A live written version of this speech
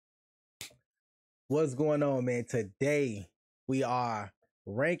What's going on, man? Today we are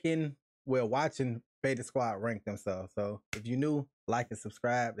we're watching Beta Squad rank themselves. So if you're new, like and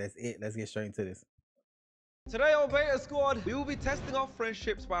subscribe. That's it. Let's get straight into this. Today on Beta Squad, we will be testing our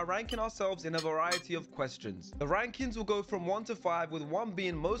friendships by ranking ourselves in a variety of questions. The rankings will go from 1 to 5, with 1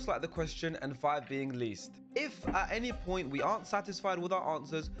 being most like the question and 5 being least. If at any point we aren't satisfied with our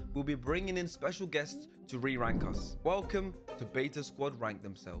answers, we'll be bringing in special guests to re-rank us. Welcome to Beta Squad Rank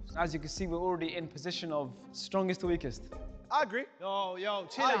Themselves. As you can see, we're already in position of strongest to weakest. I agree. Yo,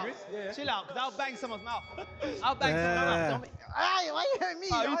 chill out. Yeah. Chill out, because I'll bang someone's mouth. I'll bang someone else. Hey, why you hitting me?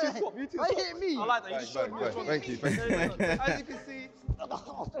 You two swap, you two Why swap. you hitting me? I like that. You just showed me strong. Thank you. As you can see.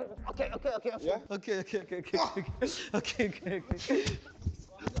 Okay.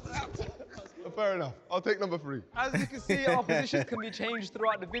 Fair enough. I'll take number 3. As you can see, our positions can be changed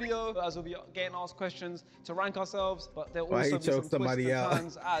throughout the video as we'll be getting asked questions to rank ourselves, but there'll also be some twists and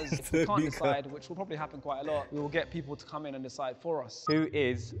turns as if we can't decide, which will probably happen quite a lot. We will get people to come in and decide for us. Who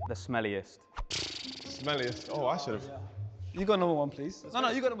is the smelliest? Smelliest. Oh, I should have. Yeah. You got number 1, please. No,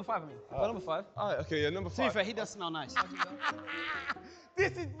 you got number 5 for me. Got number 5. All right, okay, yeah, number 5. To be fair, he does smell nice.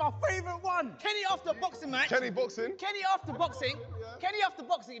 This is my favourite one. Kenny after boxing match. Kenny boxing. Kenny after boxing. Kenny after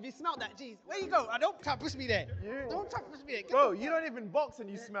boxing, if you smell that, jeez. Where you go? Don't try to push me there. Don't try to push me there. Bro, you don't even box and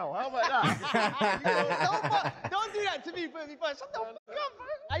you smell. How about that? Don't do that to me, put me first. Shut the fuck up, bro.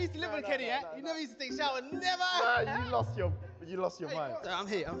 I used to live with Kenny, yeah? You never used to take a shower, never. Nah, you lost your mind. I'm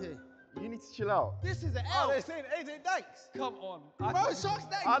here. You need to chill out. This is an Oh, L. they're saying AJ Danks. Come on. Bro, Shark's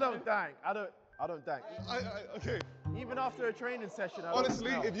dank. I don't dank. I don't dank. Okay. Even after a training session, I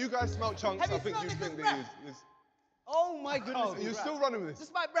Honestly, don't smell. if you guys smell Chunkz, Have you I think smelled you Nico's think breath? that Oh my goodness. you're still running with this.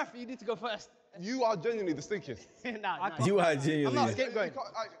 Just my breath, you need to go first. You are genuinely the stinkiest. Nah. You are I'm not genuinely. scapegoat.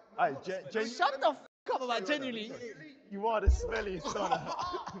 Shut Shut the f up about genuinely. You are the smelliest son.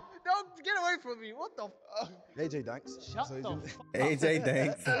 Don't get away from me. What the f? AJ Danks. Shut the f. AJ,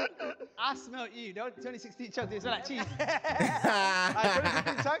 thanks. I smell you. Don't 2016 Chunkz, it smell like cheese.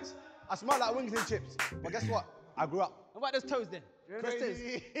 2015 Chunkz, I smell like wings and chips. But guess what? I grew up. What about those toes then?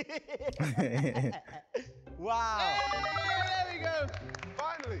 Crazy. Wow. Hey, there we go.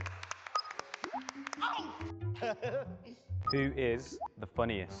 Finally. Who is the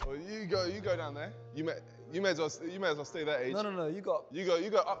funniest? Well, you go down there. You may as well stay that age. No, you got. You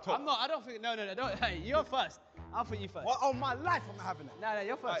go up top. I don't think, no, don't, hey, you're first. I'll put you first. What? Oh, my life, I'm not having it. No,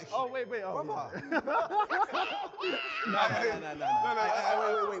 you're first. Oh, wait. Oh, No.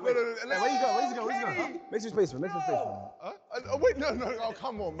 Wait. Where you go? Make some space for him. Oh, wait, no. Oh,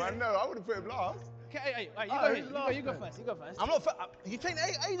 come on, man. No, I would have put him last. Okay, you go first. I'm not. You think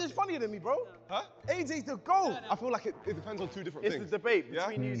AJ's funnier than me, bro? Huh? AJ's the GOAT. I feel like it depends on 2 different It's things. the debate Yeah?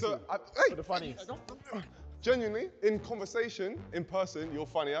 between you So, two. For the funniest. Genuinely, in conversation, in person, you're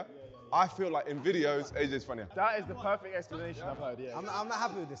funnier. I feel like in videos, AJ's funnier. That is the perfect explanation I've heard, yeah. I'm not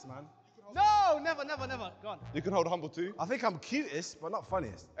happy with this, man. No, never. Go on. You can hold humble too. I think I'm cutest, but not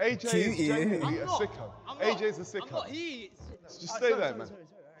funniest. AJ is Cute, yeah. genuinely a I'm not. sicko. I'm not. AJ's a sicko. I'm not. Just stay there, man.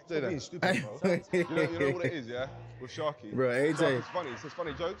 Stay there. Being stupid, bro. You know what it is, yeah? With Sharky. Bro, AJ. Sharky's funny. He says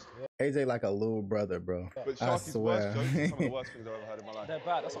funny jokes. AJ like a little brother, bro. But I Sharky's swear. worst jokes are some of the worst things I've ever heard in my life. They're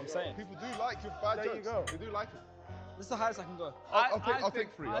bad, that's what I'm saying. People do like your bad There you jokes. go. They do like it. This is the highest I can go. I'll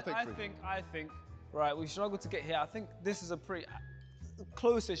take 3. I'll take 3. I think, right, we struggled to get here. I think this is a pretty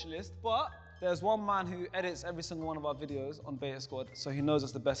close-ish list, but there's one man who edits every single one of our videos on Beta Squad, so he knows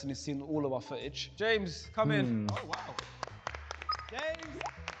us the best and he's seen all of our footage. James, come in. Oh, wow. James.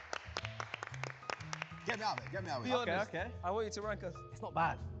 Get me out of it. Be honest. Okay. I want you to rank us. It's not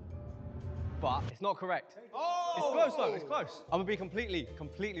bad, but it's not correct. Oh! It's close though, it's close. I'm gonna be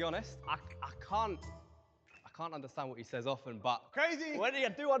completely honest. I can't understand what he says often, but Crazy. when I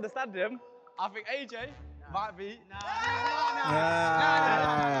do understand him, I think AJ might be.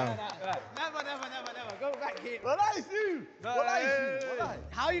 Never. Go back here. What I do?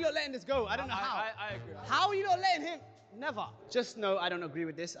 How are you not letting this go? I don't know how. I agree. How are you not letting him? Never. Just know I don't agree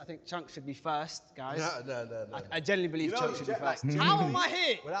with this. I think Chunkz should be first, guys. No. I genuinely believe Chunkz should be first. like, How am I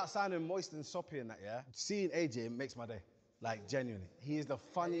here? Without sounding moist and soppy and that, yeah? Seeing AJ makes my day. Like, genuinely. He is the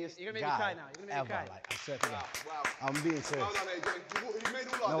funniest You're gonna make me guy cry now. You're gonna make me ever. cry. Like, I swear to God. Wow. I'm being serious. Well done, AJ. You made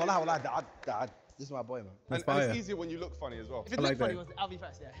all No, that. well, this is my boy, man. And it's easier when you look funny as well. If it I looks like funny, I'll be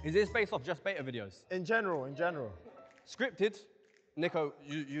first, yeah. Is this based off just beta videos? In general. Scripted, Nico,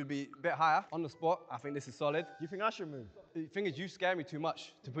 you'd be a bit higher. On the spot, I think this is solid. You think I should move? The thing is, you scare me too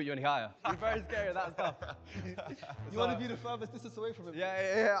much to put you any higher. You're very scary at that stuff. You want to be the furthest distance away from him?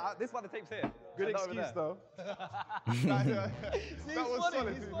 Yeah. This is why the tape's here. Good And not over excuse, there. though. That was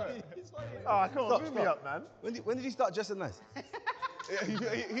solid, to be fair. He's funny. Oh, come on, move me up, man. When did you start dressing nice? He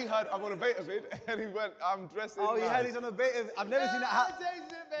heard I'm on a beta vid, and he went, I'm dressed in Oh, he man. heard he's on a beta. I've never seen that happen.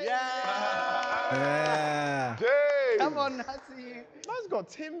 Yeah. James! Come on, I see you. Man's got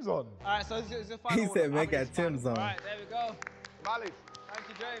Tim's on. All right, so it's your final He order. said, "Make that Tim's on." All right, there we go. Valid. Thank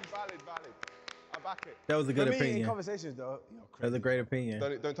you, James. Valid. I back it. That was a good For me, in opinion. conversations, though, you're That was a crazy. great opinion.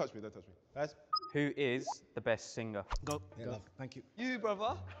 Don't touch me, don't touch me. Guys, Who is the best singer? go. Yeah, love. Thank you. You,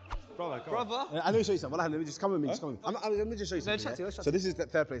 brother. Brother, go Brother. on. Let me show you something. Let me just come with me. Just come with me. Let me just show you No, something. chat to you, yeah? let's chat So this is the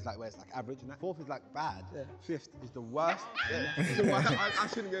third place, like where it's like average, and that fourth is like bad. Yeah. Fifth is the worst. So I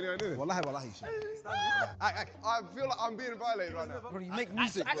shouldn't be anywhere near this. Wallahi, you should. I feel like I'm being violated right now. Bro, you make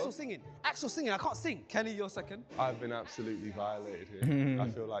music, bro. Actual singing. Actual singing. I can't sing. Kenny, you're second. I've been absolutely violated here. I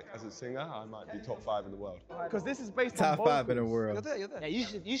feel like as a singer, I might be top 5 in the world. Because this is based Top on 5 in the vocals. world. You're there, you're there. Yeah,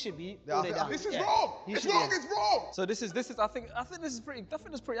 you should be all day down. This is Yeah. wrong! You It's should wrong, be. it's wrong! So this is, I think this is pretty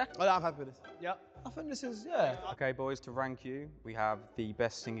accurate. Oh, I'm happy with this. Yep. I think this is, yeah. Okay, boys, to rank you, we have the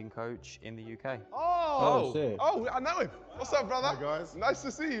best singing coach in the UK. Oh, shit. Oh, I know him. What's up, brother? Hi, guys. Nice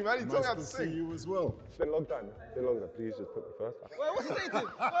to see you, man. You taught me how to Nice to sing. see you as well. It's been a long time. It's been a long time. Please just put me first. Wait, what's he saying to him?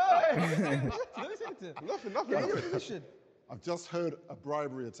 What is he saying to him? Nothing. I've just heard a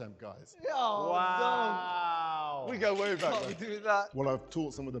bribery attempt, guys. We go way back. Can't be doing that. Well, I've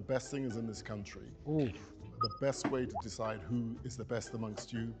taught some of the best singers in this country. The best way to decide who is the best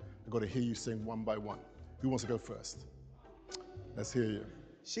amongst you, I've got to hear you sing one by one. Who wants to go first? Let's hear you.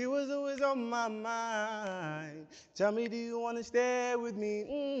 She was always on my mind. Tell me, do you want to stay with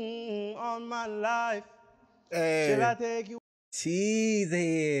me on my life? Shall I Hey, take you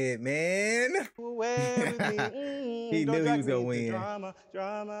cheesehead, man. away with me? He Don't knew he drag was gonna me into win.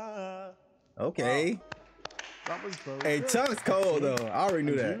 Drama. Okay. That was very Hey, good. Chunk's cold though. I already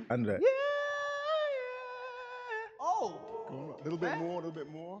knew that. I knew that. Oh. Go on, a little bit more, a little bit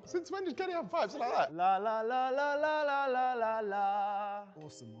more. Since when did Kenny have pipes like that? La la la la la la la la la.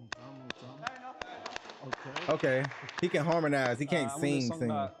 Awesome. Well done. Okay. Okay. He can harmonize. He can't I'm gonna sing. song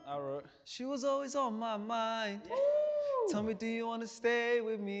that I wrote. She was always on my mind. Tell me, do you want to stay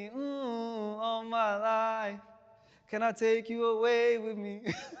with me all my life? Can I take you away with me?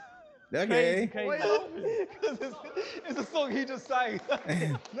 Okay. It's a song he just sang.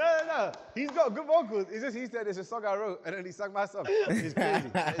 No. He's got good vocals. It's just he said it's a song I wrote and then he sang my song. It's crazy.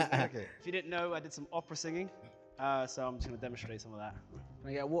 Okay. If you didn't know, I did some opera singing, so I'm just gonna demonstrate some of that.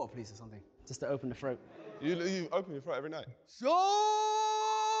 Can I get a water, please, or something, just to open the throat? You open your throat every night.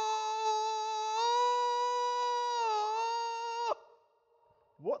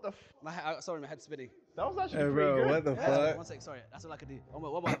 What the Sorry, my head's spinning. That was actually Hey, pretty bro, good. what the Yeah, fuck? one sec, sorry. That's all I could do. One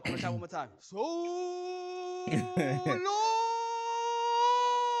more time. That's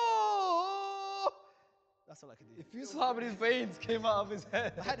all I could do. If you saw how many veins came out of his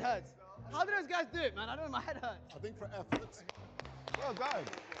head. My head hurts. How do those guys do it, man? I don't know, my head hurts. I think for effort, Well done.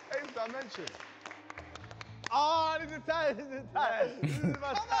 8th dimension. Oh, this is time. This is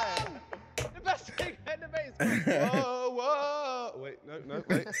my time. The best thing in the base. Whoa. Wait, no,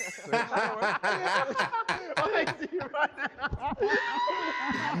 wait. I see you right now.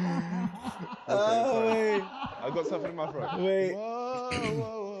 Oh, wait. I've got something in my throat. Wait.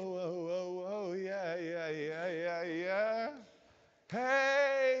 Whoa, yeah. Hey,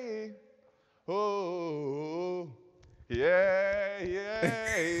 oh, yeah.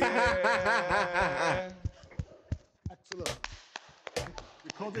 excellent.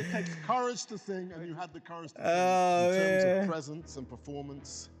 Because it takes courage to sing, and you had the courage to sing. Oh, In terms man. of presence and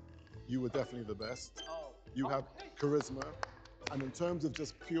performance, you were definitely the best. You have charisma. And in terms of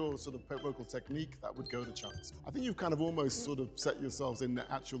just pure sort of vocal technique, that would go to Chunkz. I think you've kind of almost sort of set yourselves in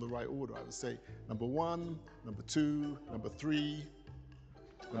the right order. I would say number 1, number 2, number 3,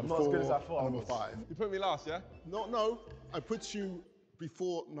 number not as 4, good as I thought I number was. 5. You put me last, yeah? No, I put you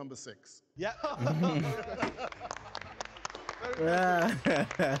before number 6. Yeah.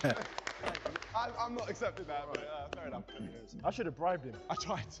 I'm not accepting that, but fair enough. I should have bribed him. I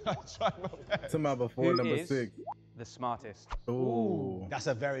tried my best. Talking about before Who number is 6. the smartest? Ooh. That's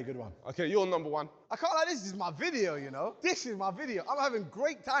a very good one. Okay, you're number 1. I can't lie, this is my video, you know? This is my video. I'm having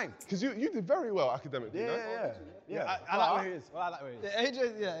great time. Because you did very well academically, no? Yeah. I like where he is. I like where he is. Yeah,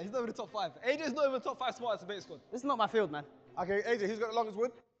 AJ, he's not even the top 5. AJ's not even the top 5 smartest in beta squad. This is not my field, man. Okay, AJ, who's got the longest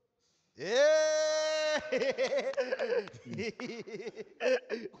wood? Yeah.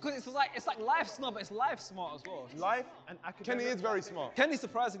 Because it's like life smart, but it's life smart as well. Life and academic. Kenny is very smart. Kenny's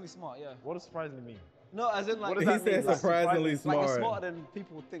surprisingly smart, yeah. What does surprisingly mean? No, as in like. He said surprisingly Like you're smart. smarter than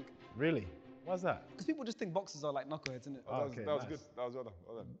people would think. Really? What's that? Because people just think boxers are like knuckleheads, isn't it? That was Okay, good. nice. That was well done.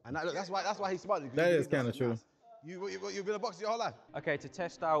 Well done. And look, that's why he's smart. That is kind of true. You've been a boxer your whole life? Okay, to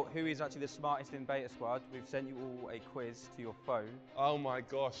test out who is actually the smartest in Beta Squad, we've sent you all a quiz to your phone. Oh my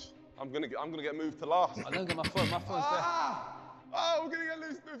gosh. I'm gonna get moved to last. I don't get my phone. My phone's there. Oh, we're gonna get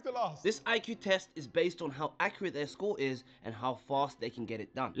moved to last. This IQ test is based on how accurate their score is and how fast they can get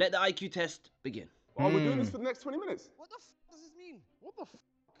it done. Let the IQ test begin. Oh, we're doing this for the next 20 minutes? What the f does this mean? What the f?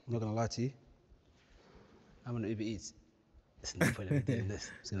 I'm not gonna lie to you. I'm gonna Uber Eats. There's no point in me doing this.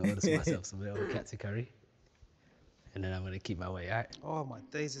 I'm just gonna order myself some little katsu curry. And then I'm gonna keep my way out. Oh my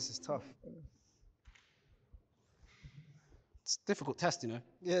days, this is tough. It's a difficult test, you know.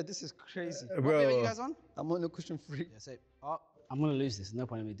 Yeah, this is crazy. What bit are you guys on? I'm on the cushion free. Yeah, so, I'm gonna lose this. No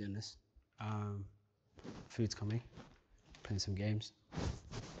point in me doing this. Food's coming. Playing some games.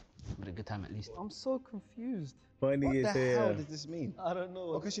 But a good time at least. I'm so confused. Funny What as the hell hell. does this mean? I don't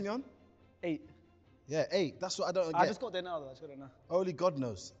know. What question you on? 8. Yeah, 8. That's what I don't get. I just got there now though. I just got there now. Only God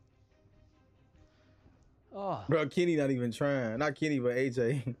knows. Oh. Bro, Kenny not even trying. Not Kenny, but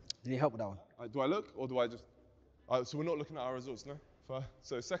AJ. You need help with that one? Do I look or do I just? So we're not looking at our results, no?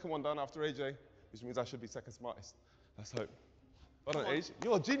 So second one down after AJ, which means I should be second smartest. Let's hope. Well done, AJ.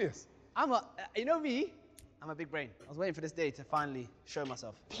 You're a genius. You know me? I'm a big brain. I was waiting for this day to finally show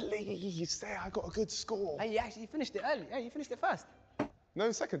myself. Please say I got a good score. Hey, you finished it early. Hey, you finished it first. No,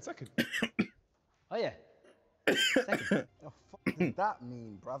 second. Oh yeah. Second. The fuck does that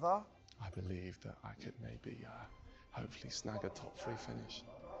mean, brother? I believe that I could maybe, hopefully snag a top 3 finish.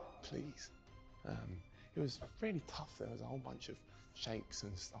 Please. It was really tough. There was a whole bunch of shakes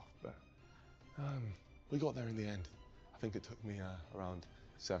and stuff, but we got there in the end. I think it took me around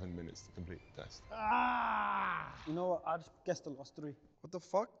 7 minutes to complete the test. You know what? I just guessed the last 3. What the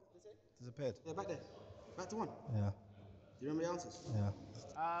fuck? Disappeared. Yeah, back there. Back to 1. Yeah. Do you remember the answers?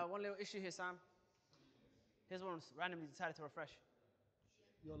 Yeah. One little issue here, Sam. Here's one randomly decided to refresh.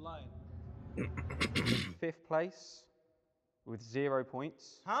 You're lying. 5th place with 0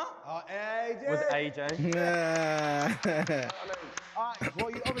 points Huh? Oh, AJ. was AJ.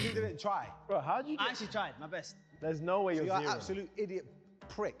 Well, you obviously didn't try. Bro, how'd you I get... actually tried my best. There's no way So you're you're an zero. absolute idiot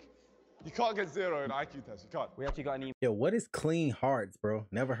prick. You can't get 0 in an IQ test. You can't. We actually got an Yo, what is clean hearts, bro?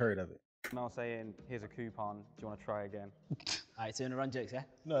 Never heard of it. email saying, here's a coupon, do you want to try again? All right, so you're gonna run jokes, yeah?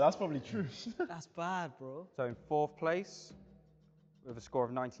 No, that's probably true. That's bad, bro. So in 4th place, with a score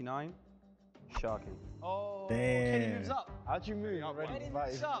of 99, Sharky. Oh, Damn. Kenny moves up. How'd you move? Kenny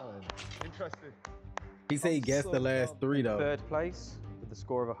moves up. Interesting. He said he guessed so the last dumb. 3 though. 3rd place, with the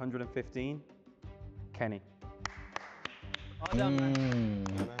score of 115, Kenny. Well done, man.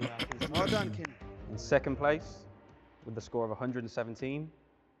 Well done, Kenny. In 2nd place, with the score of 117,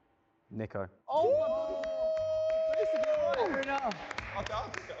 Niko. Oh, fair enough. I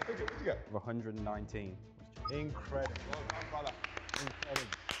think it. What did you get? With 119. Incredible. Well done, brother.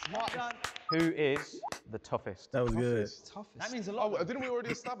 Smart done. Who is the toughest? That was good. Toughest. That means a lot. Oh, didn't we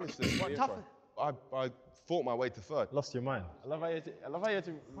already establish this? What, tougher? I fought my way to 3rd. Lost your mind. I love how you had to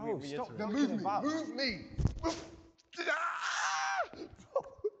reiterate. Move me.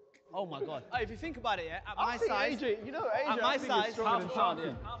 Oh my God. If you think about it, yeah, at my I think size, AJ, you know, AJ, at my I think size, is stronger than pound for Sharky.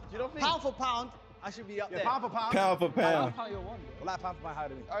 pound, yeah. Do you not think? pound for pound, I should be up there. Pound for pound. Pound for pound. How you're one, Well, like pound for pound higher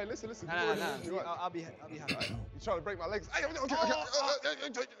than me. All right, listen. No. I'll be happy. You're trying to break my legs.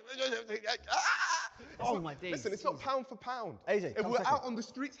 Oh my days. Listen, it's not pound for pound. AJ, if come we're second. out on the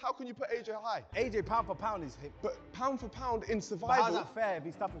streets, how can you put AJ high? AJ pound for pound is him. But pound for pound in But how's survival, that fair if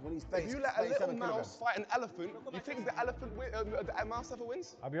he's toughest when he's if you let a 37 little kilograms? mouse fight an elephant, you think the elephant the mouse ever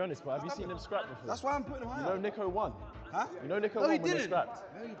wins? I'll be honest, but have you seen him scrap before? That's why I'm putting him You higher. know Nico won. Huh? You know Nico No, he won when they didn't.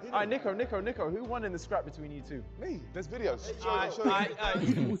 scrapped. No, he didn't. All right, Nico, who won in the scrap between you two? Me. There's videos. Show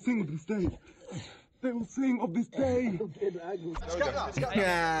They will sing of this day. They will sing of this day. Scrap now, scrap now.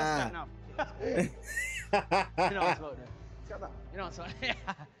 Yeah. Now. You know what's about there. Scrap now. You know what's about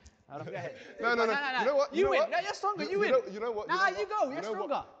Go ahead. No. You know what? You know win. what? No, you're stronger. You win. You know what? Nah, you know you what? go. You You're know what?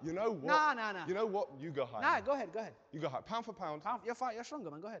 stronger. You know what? Nah. You know what? You go high. Nah, go ahead. You go high. Pound for pound. You're fine. You're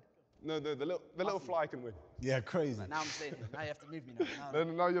stronger, man. Go ahead. No, the little fly can win. Yeah, crazy. Now I'm staying here. Now you have to move me now. No,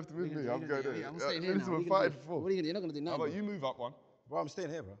 now you have to move me. I'm going there. I'm staying here now. Listen, What we're are you gonna fighting do? for. What are you gonna do? You're not gonna do How nothing. about you move up one? Bro, I'm staying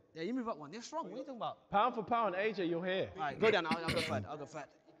here, bro. Yeah, you move up one. You're strong. What are you talking about? Pound for pound, AJ, you're here. All right, go down. I'll go flat. I'll go flat.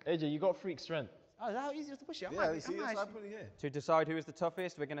 AJ, you got freak strength. Oh, is that how easy it is to push it? Yeah, you see, that's why I'm putting it here. To decide who is the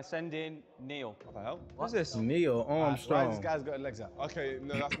toughest, we're going to send in Neil. What the hell? What's this? Neil Why Armstrong. this guy's got legs out? Okay,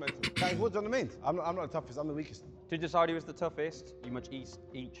 no, that's mental. Guys, what do you mean? I'm not the toughest, I'm the weakest. To decide who is the toughest, you must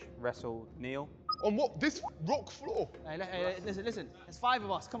each wrestle Neil. On what? This rock floor? Hey, listen. There's 5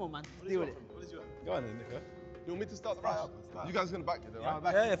 of us. Come on, man. Deal with it. Go on then, Nico. You want me to start the round? You guys are gonna back me, though,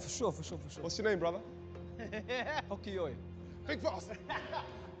 right? Yeah, for sure. What's your name, brother? Hockey. Big fast.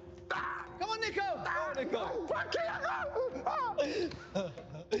 Come on, Nico! Go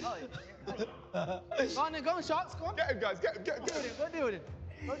on then, go on, Sharks, go on. Get him, guys, get him. Go deal with him.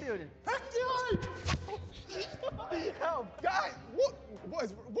 Help! Guys,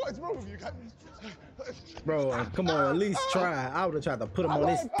 what is wrong with you guys? Bro, come on, at least try. I would have tried to put him on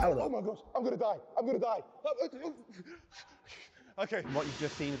this. Oh my gosh, I'm gonna die. Okay. What you've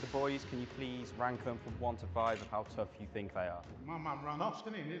just seen of the boys, can you please rank them from 1 to 5 of how tough you think they are? My man ran off,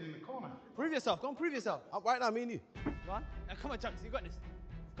 didn't he? He's in the corner. Prove yourself, go on, prove yourself. Right now, me and you. Go on. Now, come on, Chunkz, you got this.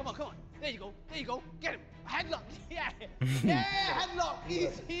 Come on. There you go. Get him. Headlock. Yeah, headlock.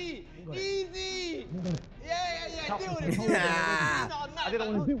 Easy. Yeah. Deal with him. I didn't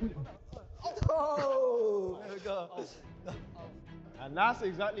want to deal with it. Oh, there we go. And that's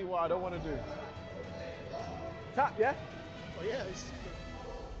exactly what I don't want to do. Tap, yeah? Oh, yeah.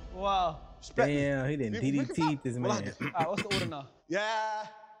 Wow. Damn, he didn't DDT this man. Alright, what's the order now? Yeah.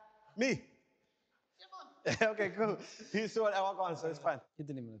 Me. Okay, cool. He saw it, I got on, so it's fine. He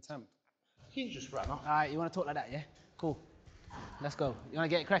didn't even attempt. He just ran off. All right, you want to talk like that, yeah? Cool. Let's go. You want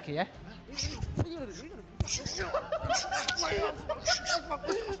to get cracky, yeah? So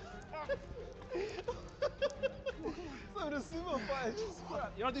the sumo fight is just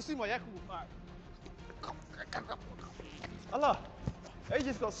crap. You want to do sumo, yeah? Cool. All right. Allah, he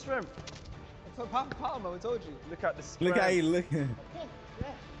just got strength. So Palmer, we told you. Look at the spread. Look how he looking.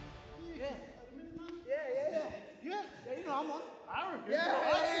 Yeah, you know I'm on. Yeah.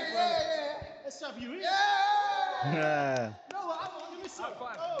 Let's have you in. Yeah. No, I'm on. Give me some.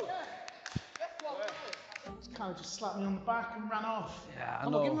 Oh. Kind of just slapped me on the back and ran off. Yeah, I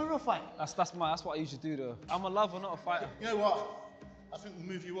Come know. on, give him a rough fight. That's what I usually do though. I'm a lover, not a fighter. You know what? I think we'll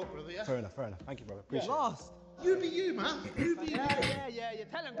move you up, brother, yeah? Fair enough. Thank you, brother. Appreciate it. Last. You be you, man. You be you. Yeah.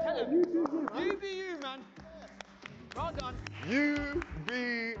 Tell him. You be you, man. Well done. You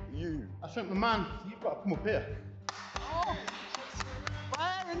be you. I think, my man, you've got to come up here. Oh.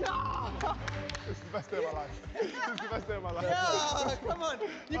 Fair enough. This is the best day of my life. Yeah, come on.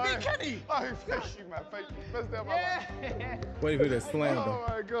 You beat Kenny. Oh, thank you, man. Thank you. Best day of my life. Wait for this slammed him. Oh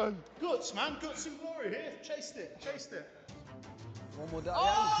my God. Guts, man. Guts and glory. Here, chased it. One more down.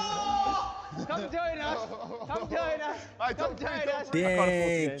 Oh! Come join us. Come join us.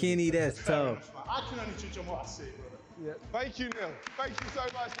 Dang, Kenny, that's tough. I can only judge on what I see, brother. Yeah. Thank you, Neil. Thank you so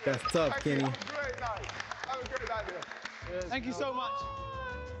much. Neil. That's tough, Thank Kenny. You. Have a great night. Have a great night, Neil. Thank you so much.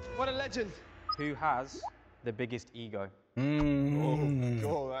 What a legend. Who has the biggest ego?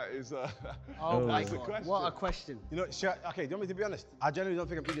 Oh, that is That's a question. What a question. You know, okay, do you want me to be honest? I generally don't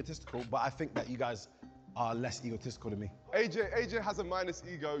think I'm egotistical, but I think that you guys are less egotistical than me. AJ has a minus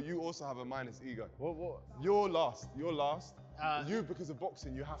ego. You also have a minus ego. What? You're last. You, because of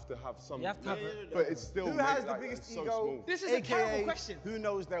boxing, you have to have some. You have to have but it's still. Who has the biggest so ego? small. This is a terrible question. Who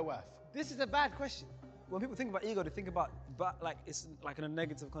knows their worth? This is a bad question. When people think about ego, they think about like it's like in a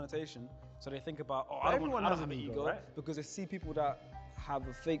negative connotation. So they think about, I don't have an ego, right? Because they see people that have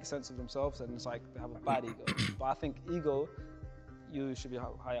a fake sense of themselves, and it's like they have a bad ego. But I think ego, you should be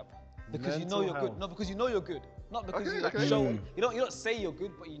high up because you know you're good. No, because you know you're good. Not because you show. You don't say you're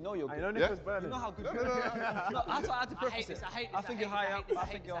good, but you know you're good. I know Nico's burning. You know how good you are. No, that's why I had to preface it. I think you're high up. I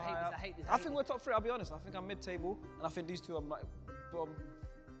think you're high up. I think we're top 3. I'll be honest. I think I'm mid-table, and I think these two I'm like.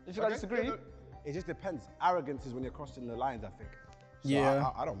 If you guys disagree. It just depends. Arrogance is when you're crossing the lines, I think. So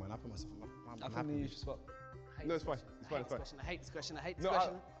Yeah. I don't mind. I put myself. I think you should swap. No, it's fine. It's fine. I hate this question.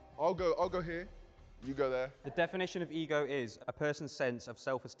 I'll go here. You go there. The definition of ego is a person's sense of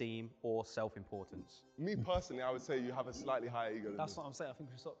self-esteem or self-importance. Me personally, I would say you have a slightly higher ego than That's me. what I'm saying. I think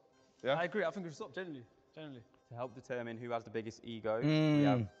we should swap. Yeah? I agree. I think we should swap. Generally. To help determine who has the biggest ego, we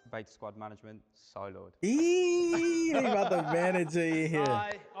have Beta Squad management, Lord. Eee, they about to manage it here.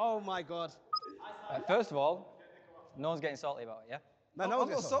 Oh my God. First of all, no one's getting salty about it, yeah? No, I'm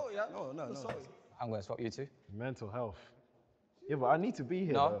not salty. Yeah. No. I'm going to swap you two. Mental health. Yeah, but I need to be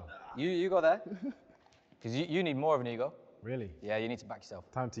here. No, you go there. Because you need more of an ego. Really? Yeah, you need to back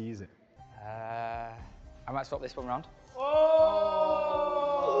yourself. Time to use it. I might swap this one round. Oh!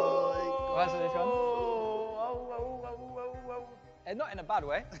 Where's this one? And not in a bad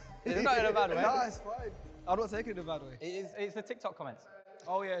way. It's not in a bad way. No, it's fine. I'm not taking it in a bad way. It's the TikTok comments.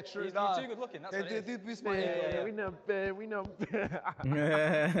 Oh yeah, true. You're too good looking. That's what it is. They boost my ego. We know. Yeah,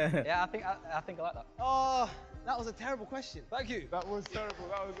 I think I like that. Oh, that was a terrible question. Thank you. That was terrible.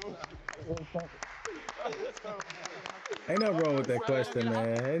 That was awful. Ain't nothing wrong with that question,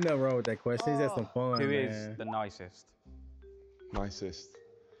 man. Ain't nothing wrong with that question. He's had some fun, Who man. is the nicest? Nicest.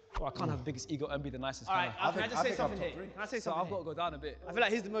 Oh, I can't have the biggest ego and be the nicest. All right, can I just say something here? Can I say So something? I've got to go down a bit. I feel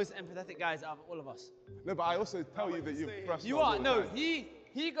like he's the most empathetic guy out of all of us. No, but I also tell you that you've thrust. You are. No, he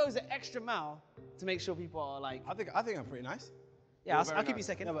he goes the extra mile to make sure people are like. I think I'm pretty nice. Yeah, I'll keep you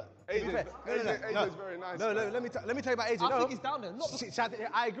second. No, but AJ's very nice. No, let me tell you about AJ. I think he's down there.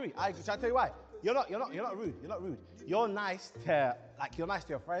 I agree. Shall I tell you why? You're not rude. You're not rude. You're nice to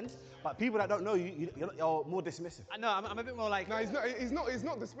your friends, but people that don't know you, you're more dismissive. I know. I'm a bit more like. No, he's not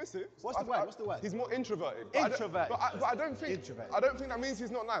dismissive. What's the word? He's more introverted. Introverted. But I don't think. I don't think that means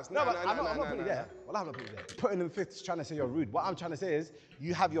he's not nice. I'm not putting you there. Well, I'm not putting you there. Putting them fifth, trying to say you're rude. What I'm trying to say is,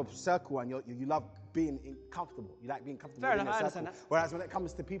 you have your circle and you love being comfortable. You like being comfortable. Fair in enough, your I circle. understand that. Whereas when it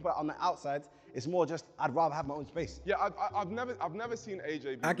comes to people on the outside, it's more just I'd rather have my own space. Yeah, I've never seen AJ.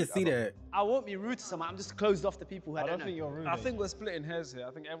 Be I can see that. I won't be rude to someone. I'm just closed off to people who I don't know. think you're rude. I think we're splitting hairs here.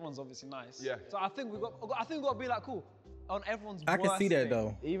 I think everyone's obviously nice. Yeah. So I think we got to be like cool on everyone's. I can worst see that day.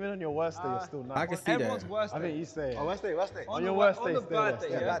 though. Even on your worst day, you're still nice. I can see Everyone's that. worst I day. think you stay. Oh, worst day. On your worst day, on the stay bad there.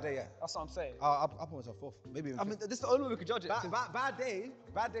 day, Yeah, yeah. bad day, yeah. That's what I'm saying. I'll put myself fourth. Maybe even I mean, fifth. this is the only way we could judge it. Bad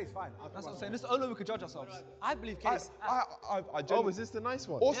days fine. That's what I'm saying. This is the only way we could judge ourselves. I believe Case. Oh, is this the nice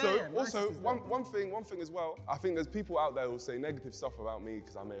one? Also, Yeah, nice is one thing as well. I think there's people out there who say negative stuff about me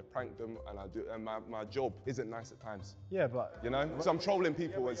because I may have pranked them, and my job isn't nice at times. Yeah, but You know, so I'm trolling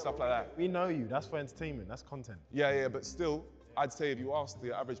people and stuff like that. we know you. That's for entertainment. That's content. Yeah, but still, I'd say if you ask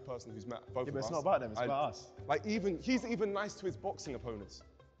the average person who's met both Yeah, of but us, it's not about them. It's about us. Like he's even nice to his boxing opponents.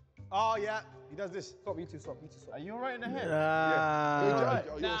 Oh yeah, he does this. Stop, you two, stop. Are you alright in the head?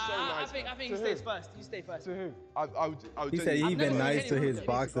 You're Nah, so nice. I think he stays first. You stay first. To who? I would He said he been nice to his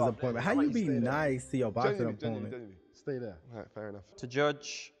boxer's opponent. How you be nice to your boxing opponent? Genuinely. Stay there. Right, fair enough. To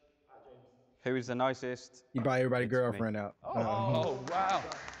judge who is the nicest. You brought everybody's girlfriend out. Oh wow.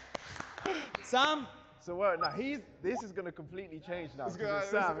 Sam. So now this is gonna completely change now. It's 'cause gonna- it's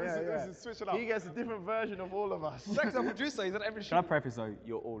Sam, this yeah. is switch it up. He gets a different version of all of us. Sex and producer, he's at every Can I shoot. preface though,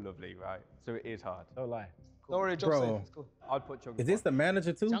 you're all lovely, right? So it is hard. Don't lie. Don't worry, job Bro. safe. It's cool. I'd put Chunkz. Is this the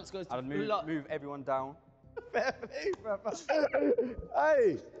manager too? Chunkz goes to I'd move everyone down.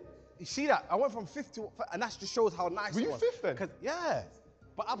 Hey, you see that? I went from fifth to, and that just shows how nice. Were it you was. fifth then? 'Cause, yeah.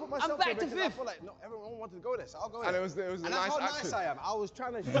 But I put myself back there to because I fifth. feel like everyone wanted to go there, so I'll go And there. it was a And nice that's how action. nice I am. I was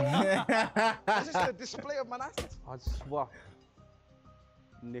trying to show off. It's just a display of my niceness. I'd swap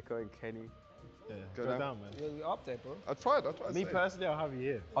Niko and Kenny. Yeah, Go go down. down, man. We're up there, bro. I tried. Me personally, I'll have you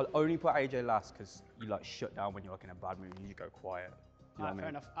here. I'll only put AJ last because you like shut down when you're like in a bad mood and you go quiet. You know what I Fair mean?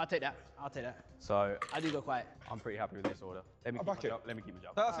 enough. I'll take that. So I do go quiet. I'm pretty happy with this order. Let me I'll keep back my it. job. Let me keep my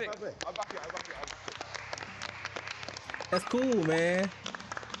job. Perfect. I back it. That's cool, man.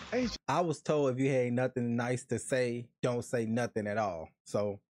 I was told if you had nothing nice to say, don't say nothing at all.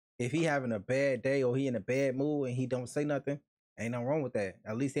 So if he having a bad day or he in a bad mood and he don't say nothing, ain't nothing wrong with that.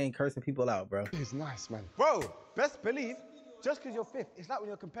 At least he ain't cursing people out, bro. He's nice, man. Bro, best believe, just because you're fifth, it's like when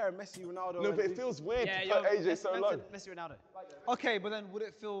you're comparing Messi, Ronaldo. No, but it feels weird to put AJ so low. Messi Ronaldo. Okay, but then would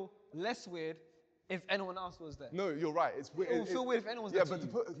it feel less weird if anyone else was there? No, you're right. It's weird. It would feel weird if anyone's Yeah, there. but to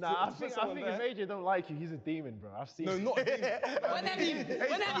to you. put Nah, I to put think someone if there- AJ don't like you, he's a demon, bro. I've seen. No, it. not a demon.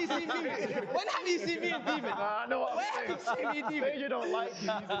 When have you seen me? When have you seen me a demon? Nah, I know what Where I'm have saying. you seen me a demon? AJ don't like you.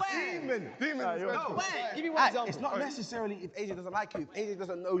 He's a Where? Demon. Nah, you're No. Where? Give me one Aye, example. it's not necessarily if AJ doesn't like you. If AJ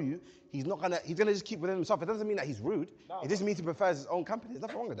doesn't know you, he's gonna just keep within himself. It doesn't mean that he's rude. It just means he prefers his own company. There's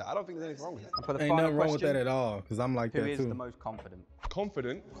nothing wrong with that. I don't think there's anything wrong with that. And for the Ain't final nothing wrong with question, that at all, because I'm like who that is too. the most confident?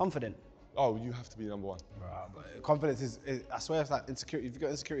 Confident. Confident. Oh, you have to be number one. Confidence is I swear, it's like insecurity. If you've got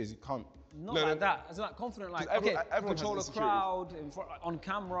insecurities, you can't. Not No, like no. that. It's not confident like, 'Cause everyone- okay, everyone has control a insecurities. crowd, on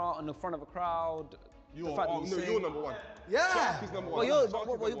camera, in the front of a crowd. You're, fact that oh, you no, sing. you're number one. Yeah. Shark is number one. Well, you're, Shark is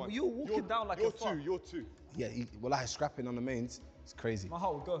well, number one. you're walking down like You're a fuck. You're two. Yeah, well, I scrapping on the mains. It's crazy. My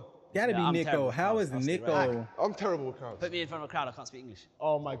whole go. Gotta Yeah, I'm be Nico. terrible. How is I'll stay Nico? right I'm terrible with crowds. Put me in front of a crowd, I can't speak English.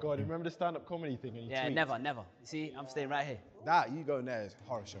 Oh my God! You remember the stand-up comedy thing? And you Yeah, tweet? never. You see, I'm staying right here. That you go in there is a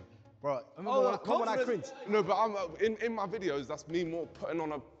horror show, bro. Oh, Remember when I cringe? No, but I'm in my videos. That's me more putting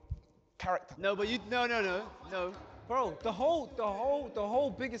on a character. No, but you, no. Bro, the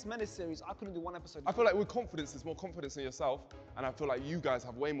whole Biggest Menace series, I couldn't do one episode. I feel like with confidence, there's more confidence in yourself, and I feel like you guys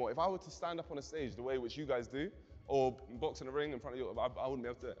have way more. If I were to stand up on a stage the way which you guys do, or box in a ring in front of you, I wouldn't be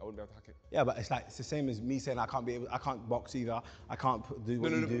able to do it. I wouldn't be able to hack it. Yeah, but it's the same as me saying I can't box either. I can't do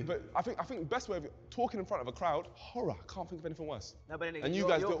what you do. But I think the best way of talking in front of a crowd, horror. I can't think of anything worse. No, but then And you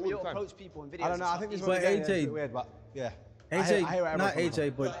guys do it all you the time. approach people in videos. I don't know. I and think this stuff. is But a AJ bit weird, but yeah. I AJ, hear where not everyone's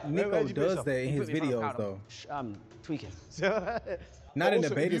coming AJ, from. but Where'd Nico you put does yourself? that in You his put me in front videos of a though. crowd, tweaking. Not in the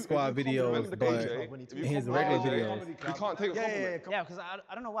Also, Beta if Squad you videos, compliment but AJ, in his regular videos. You can't take a compliment. Yeah, because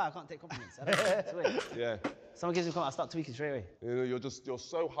I don't know why I can't take compliments. I don't know. It's weird. Yeah. Someone gives me a compliment, I start tweaking straight away. You know, you're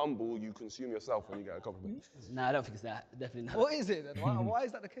so humble, you consume yourself when you get a compliment. No, I don't think it's that. Definitely not. What is it then? Why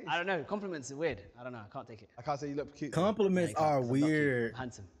is that the case? I don't know. Compliments are weird. I don't know. I can't take it. I can't say you look cute. Compliments are weird.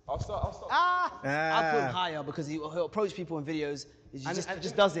 Handsome. I'll start. I put him higher because he'll approach people in videos. He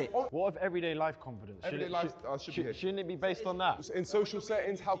just does it. What of everyday life confidence? Everyday life should be here. Shouldn't it be based on that? In social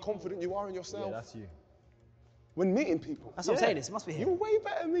settings, how confident you are in yourself. Yeah, that's you. When meeting people. That's what I'm saying. This must be him. You're way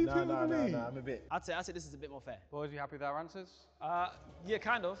better than me, No, I'm a bit. I'd say this is a bit more fair. Boys, you happy with our answers? Yeah,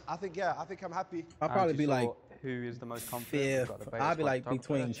 kind of. I think I'm happy. I'll probably be like Who is the most confident? fifth. I'll be like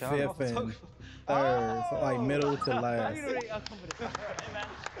between fifth and third, so like middle to last.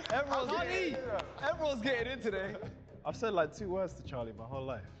 Everyone's getting in today. I've said like 2 words to Charlie my whole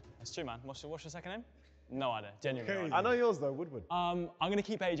life. That's true, man. What's your second name? No idea. Genuinely. No idea. I know yours though, Woodward. I'm going to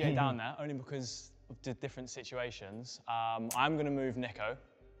keep AJ down there only because of the different situations. I'm going to move Nico,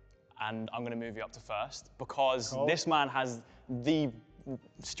 and I'm going to move you up to first because this man has the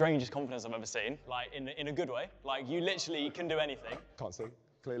strangest confidence I've ever seen, like in a good way. Like you literally can do anything. Can't see,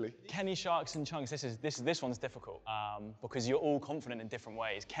 clearly. Kenny, Sharks, and Chunkz, this one's difficult because you're all confident in different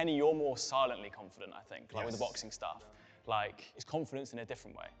ways. Kenny, you're more silently confident, I think, like with the boxing stuff. Like, it's confidence in a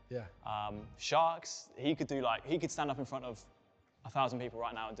different way. Yeah. Sharks, he could stand up in front of 1,000 people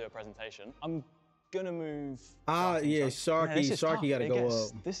right now and do a presentation. I'm gonna move. Yeah, Sharky gotta go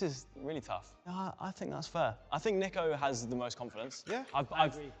up. This is really tough. I think that's fair. I think Nico has the most confidence. Yeah,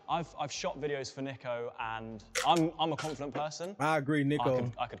 I've shot videos for Nico, and I'm a confident person. I agree,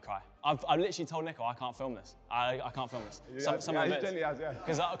 Nico. I could cry. I've literally told Nico I can't film this. I can't film this. Some of it.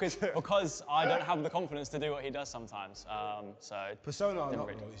 Because I don't have the confidence to do what he does sometimes. So persona or not,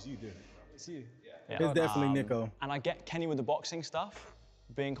 bro, it's you doing it. It's you. Yeah. It's definitely Nico. And I get Kenny with the boxing stuff,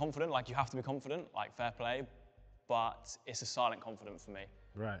 being confident. Like you have to be confident, like fair play, but it's a silent confidence for me.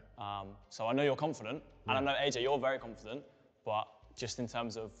 Right. So I know you're confident, and I know AJ, you're very confident, but just in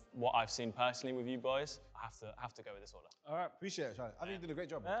terms of what I've seen personally with you boys, I have to go with this order. All right, appreciate it, Charlie. I think you did a great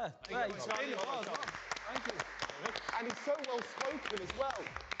job. Yeah, Thank you. Thank you. And he's so well spoken as well.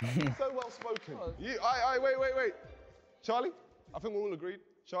 So well spoken. Wait. Charlie, I think we're all agreed.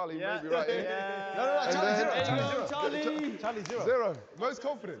 Charlie, maybe right here. No, Charlie zero. Zero. Most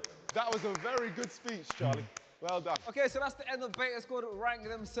confident. That was a very good speech, Charlie. Well done. Okay, so that's the end of Beta Squad Rank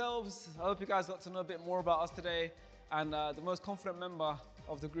Themselves. I hope you guys got to know a bit more about us today. And the most confident member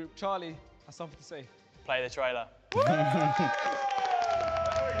of the group, Charlie, has something to say. Play the trailer. There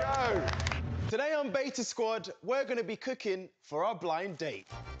we go. Today on Beta Squad, we're going to be cooking for our blind date.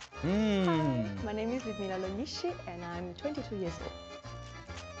 Hi, my name is Ludmila Loyishi and I'm 22 years old.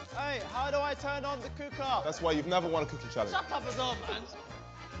 Hey, how do I turn on the cooker? That's why you've never won a cooking challenge. Shut up as well, man.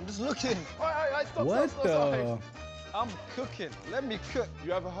 I'm just looking. Stop. What the? I'm cooking. Let me cook.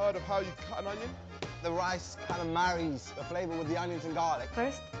 You ever heard of how you cut an onion? The rice kind of marries the flavor with the onions and garlic.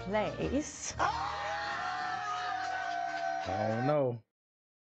 First place. I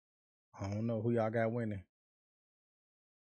don't know who y'all got winning.